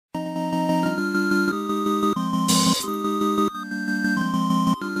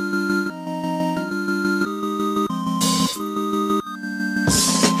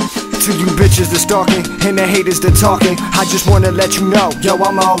To you bitches that stalking and the haters that talking, I just wanna let you know, yo,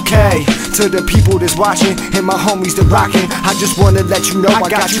 I'm okay. To the people that's watching and my homies that rocking, I just wanna let you know I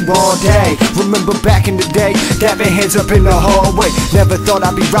got you all day. Remember back in the day, dabbing hands up in the hallway. Never thought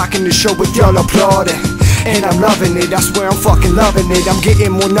I'd be rocking the show with y'all applauding. And I'm loving it, I swear I'm fucking loving it. I'm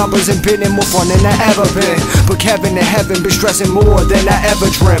getting more numbers and bidding more fun than I ever been. But Kevin in heaven been stressing more than I ever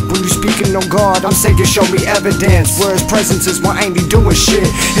dreamt. When you speaking on God, I'm saying show me evidence. Where his presence is when I ain't doing shit.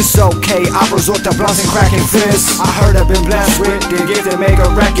 It's okay, I resort to blunts and cracking fists. I heard I've been blessed with the gift to make a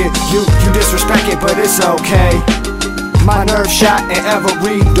record. You disrespect it, but it's okay. My nerve shot in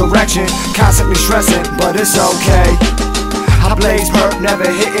every direction, constantly stressing, but it's okay. I blaze perp, never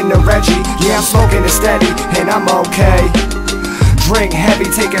hitting the Reggie. Yeah, I'm smoking it steady, and I'm okay. Drink heavy,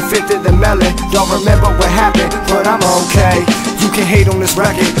 taking fit to the melon. Don't remember what happened, but I'm okay. You can hate on this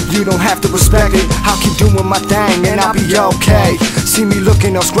record, you don't have to respect it. I'll keep doing my thing and I'll be okay. See me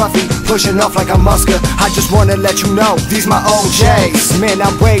looking all scruffy, pushing off like a musker. I just wanna let you know, these my OJs. Man,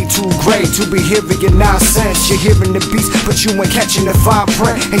 I'm way too great to be hearing your nonsense. You're hearing the beats, but you ain't catching the fine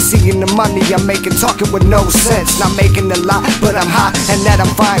print. Ain't seeing the money I'm making, talking with no sense. Not making a lot, but I'm high, and that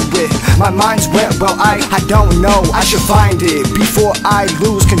I'm fine with. My mind's wet, well I don't know, I should find it before I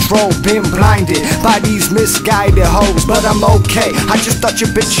lose control. Been blinded by these misguided hoes, but I'm okay. I just thought you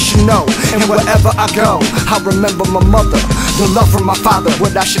bitches should know. And wherever I go, I remember my mother, the love from my father.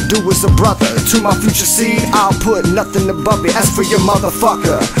 What I should do as a brother to my future seed, I'll put nothing above it. As for your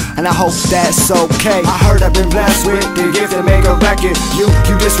motherfucker, and I hope that's okay. I heard I've been blessed with the gift to make a record. You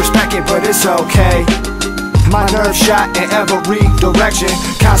disrespect it, but it's okay. My nerve shot in every direction,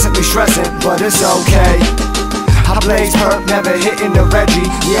 constantly stressing, but it's okay. I blaze perp, never hitting the Reggie.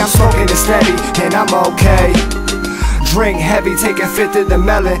 Yeah, I'm smoking it steady, and I'm okay. Drink heavy, taking fit to the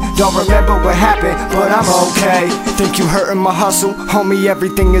melon. Don't remember what happened, but I'm okay. Think you hurting my hustle? Homie,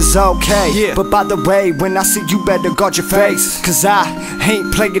 everything is okay. Yeah. But by the way, when I see you, better guard your face. Cause I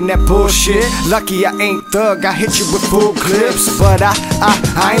ain't playing that bullshit. Lucky I ain't thug, I hit you with full clips. But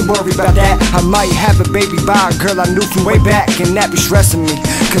I ain't worried about that. I might have a baby by a girl I knew from way back, and that be stressing me.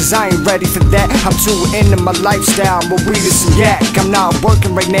 Cause I ain't ready for that. I'm too into my lifestyle, but weed is some yak. I'm not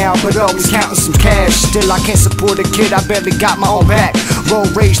working right now, but always counting some cash. Still I can't support a kid, I barely got my own back. Roll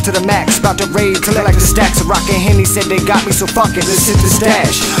rage to the max, about to raid, collect the stacks of rockin' Henny. Said they got me, so fuck it, let's hit the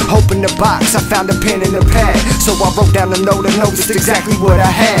stash. Open the box, I found a pen and a pad, so I wrote down the note and noticed exactly what I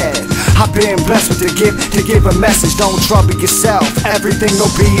had. I've been blessed with the gift to give a message. Don't trouble yourself, everything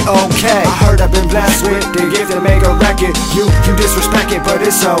will be okay. I heard I've been blessed with the gift to make a record. You disrespect it, but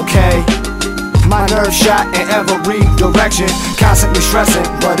it's okay. My nerve shot in every direction, constantly stressing,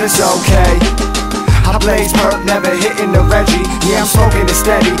 but it's okay. I blaze perp, never hitting the Reggie. Yeah, I'm smoking it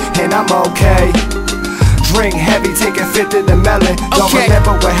steady, and I'm okay. Drink heavy, taking fit to the melon. Don't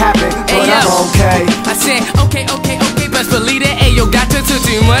remember what happened, but I'm okay. I said, okay, best believe it. Ayo, got to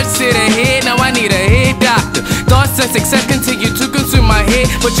too much to the head, now I need a head doctor. Thoughts of success continue to consume my head,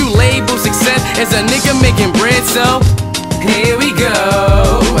 but you label success as a nigga making bread, so here we go.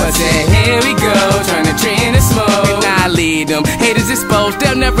 I said, here we go, trying to train the smoke. And I lead them, haters exposed,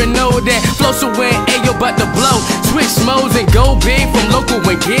 they'll never know that FloSo went Ayo but to blow. Switch modes and go big from local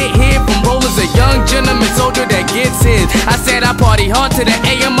and get hit from rollers. A young gentleman soldier that gets his. I said I party hard to the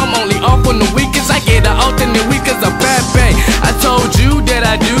AM, I'm only off on the weekends. I get an alternate week cause I'm bad bang. I told you that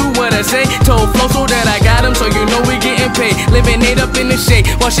I do what I say. Told FloSo that I got him, so you know we getting paid. Living it up in the shade,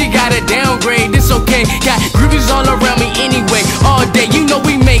 while she got a downgrade, it's okay. Got groupies all around me anyway, all day. You know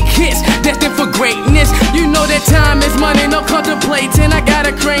we make hits, destined for greatness. You know that time is money, no contemplating. I got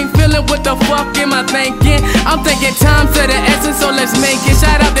a crane feeling, what the fuck am I thinking? I'm thinking time to the essence, so let's make it.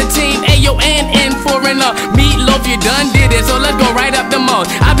 Shout out the team, Ayo and foreign love. Meatloaf, you done did it, so let's go right up the mall.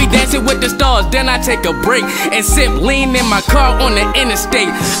 I be dancing with the stars, then I take a break and sip lean in my car on the interstate.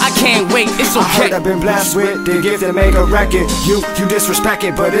 I can't wait, it's okay. I heard I've been blessed with the gift to make a record. You disrespect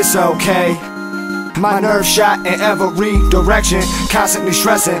it, but it's okay. My nerve shot in every direction, constantly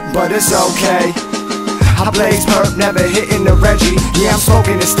stressing, but it's okay. I blaze perp, never hitting the Reggie. Yeah, I'm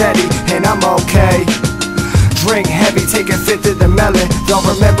smoking it steady, and I'm okay. Drink heavy, taking fit to the melon. Don't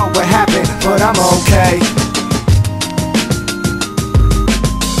remember what happened, but I'm okay.